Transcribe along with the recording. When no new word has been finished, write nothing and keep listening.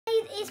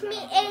it's me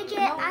AJ,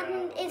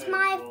 and it's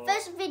my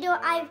first video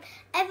I've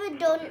ever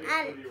done,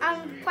 and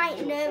I'm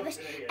quite nervous.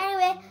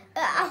 Anyway,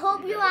 I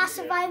hope you are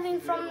surviving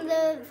from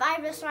the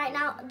virus right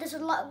now. There's a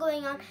lot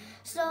going on,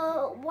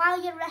 so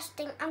while you're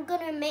resting, I'm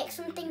gonna make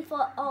something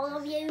for all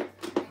of you.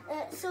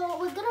 So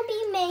we're gonna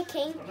be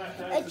making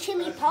a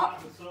chili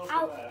pot,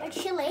 a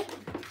chili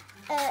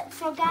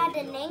for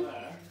gardening,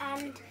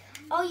 and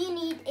all you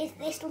need is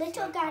this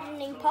little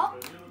gardening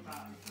pot,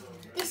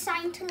 this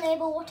sign to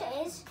label what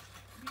it is,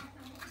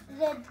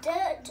 the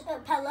dirt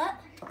pellet,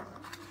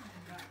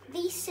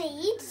 these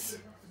seeds,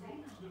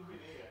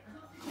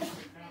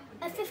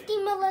 a 50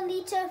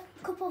 milliliter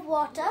cup of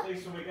water,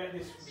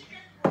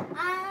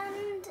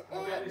 and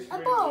a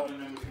bowl,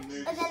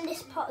 and then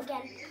this pot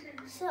again.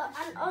 So,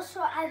 and also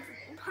I've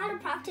had a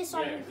practice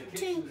on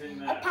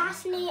a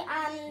parsley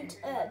and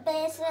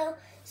basil.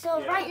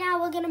 So right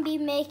now we're going to be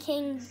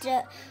making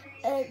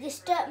this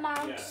dirt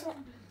mounds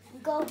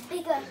go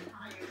bigger.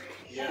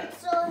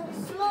 So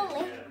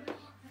slowly,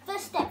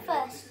 first step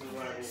first,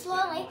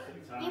 slowly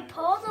you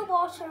pour the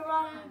water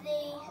on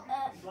the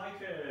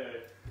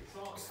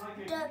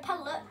dirt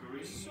pellet,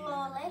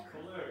 slowly.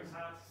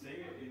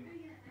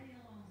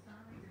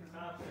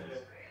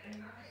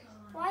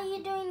 While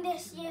you're doing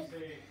this,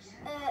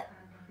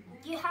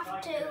 you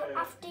have to,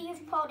 after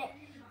you've poured it,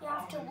 you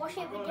have to wash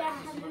it with your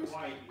hands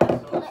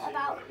and pull it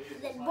about,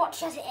 then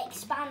watch as it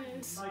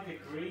expands.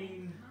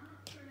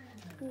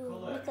 Ooh,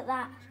 look at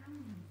that.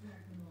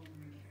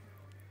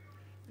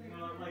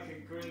 Like a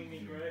greeny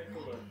grey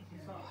colour.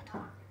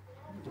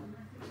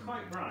 It's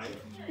quite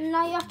bright.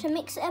 Now you have to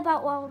mix it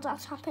about while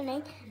that's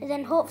happening, and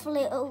then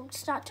hopefully it'll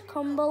start to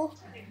crumble.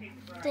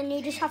 Then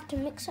you just have to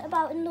mix it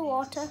about in the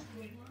water.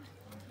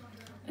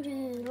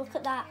 Ooh, look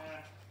at that.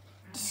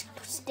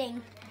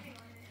 Disgusting.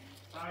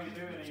 How are you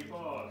doing? Are you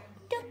bored?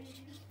 Oh,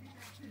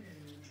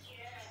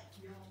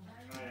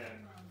 yeah.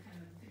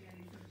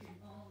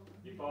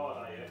 You bored,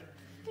 are you?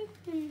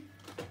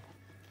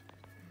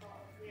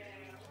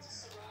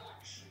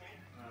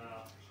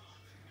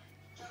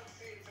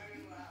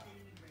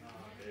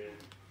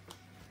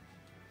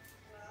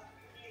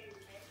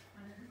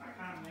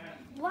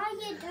 While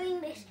you're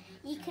doing this,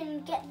 you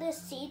can get the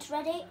seeds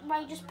ready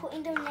by just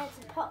putting them in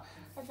the pot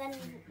and then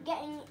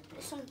getting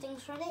some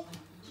things ready.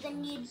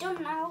 Then you're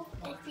done now.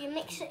 If you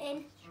mix it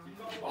in,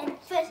 and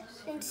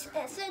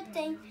third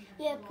thing,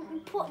 you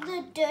put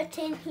the dirt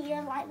in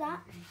here like that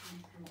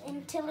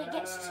until it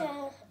gets to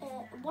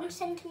 1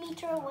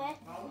 centimetre away.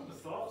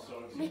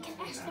 We can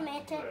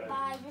estimate it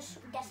by just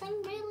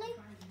guessing, really.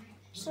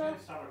 So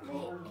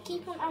we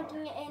keep on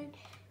adding it in,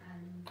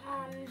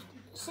 and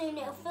soon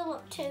it'll fill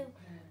up to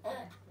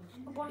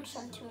 1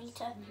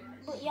 centimetre,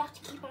 but you have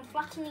to keep on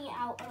flattening it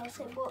out or else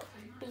it won't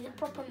be the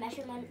proper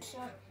measurement, so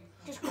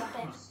just grab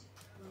it.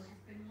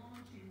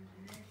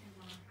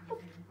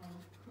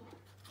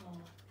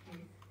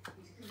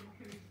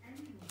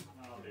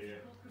 Oh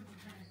dear.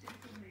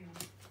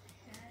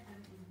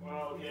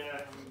 Well, yeah,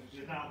 if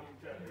you're not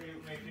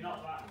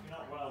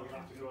well, you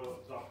have to go to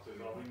the doctors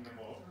or ring them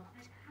up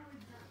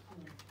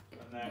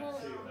and then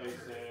see what they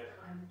say.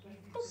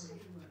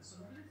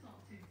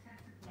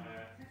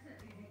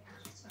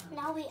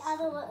 Now we add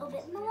a little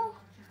bit more.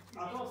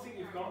 I don't think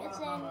you've got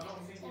that.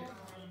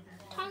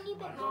 Tiny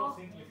bit I more. don't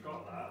think you've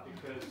got that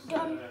because.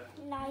 Done.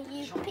 Now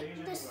you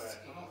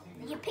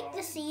pick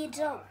the seeds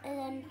up and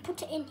then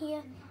put it in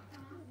here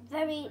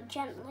very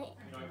gently.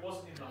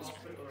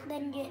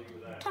 Then you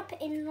tap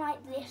it in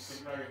like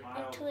this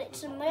until it's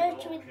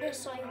submerged with the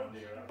soil.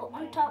 But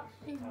on top,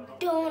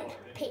 don't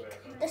pick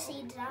the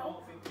seeds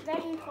out.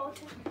 Very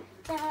important.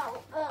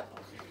 Now,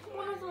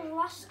 one of the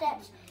last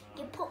steps,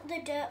 you put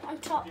the dirt on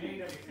top,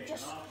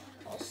 just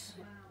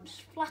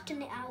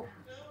flatten it out.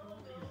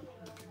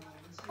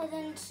 And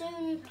then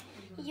soon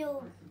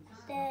you'll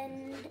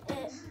then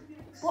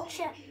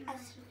watch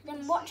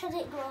as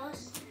it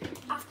grows.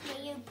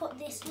 After you put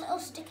this little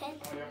stick in,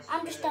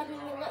 I'm just adding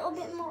a little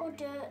bit more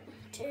dirt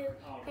to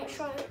make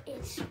sure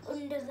it's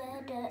under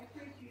the dirt.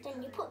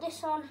 Then you put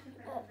this on.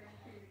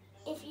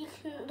 If you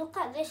can look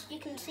at this, you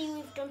can see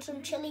we've done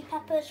some chili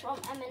peppers from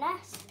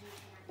M&S.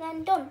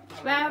 Then done.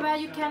 Where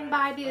you can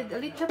buy the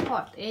little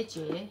pot,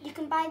 AJ? You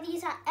can buy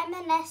these at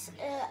M&S,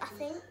 I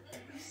think.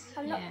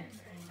 I'm not. Yeah.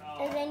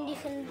 And then you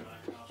can.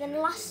 Then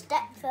last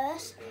step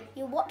first,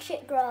 you watch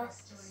it grow.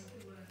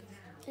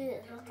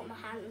 Look at my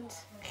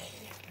hands.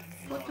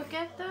 Put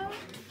together.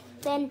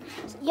 Then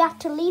you have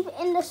to leave it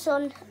in the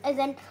sun, and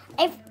then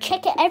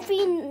check it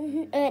every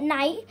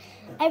night,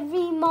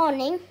 every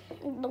morning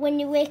when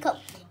you wake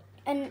up,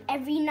 and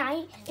every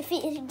night. If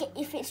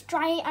it's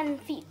dry and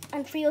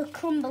feel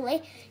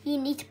crumbly, you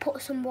need to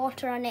put some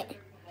water on it.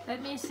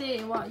 Let me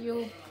see what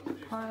you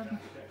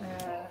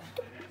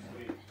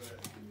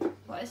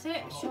what is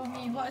it? Show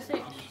me, what is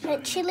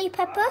it? Chili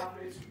pepper,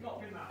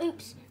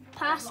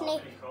 parsley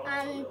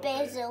and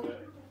basil.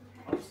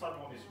 I just had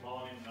one this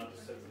morning and I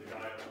just said to the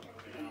guy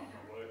I'm not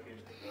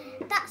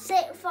working. That's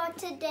it for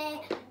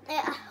today.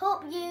 I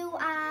hope you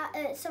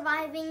are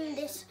surviving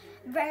this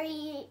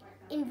very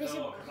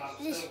invisible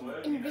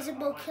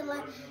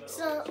killer.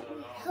 So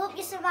hope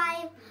you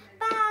survive.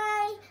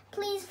 Bye.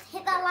 Please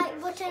hit that like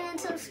button and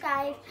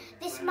subscribe.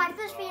 This is my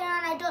first video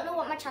and I don't know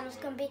what my channel's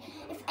going to be.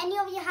 If any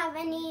of you have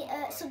any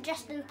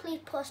suggestions, please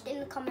post in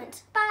the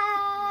comments.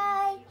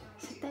 Bye.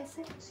 Stay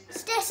safe.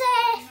 Stay safe.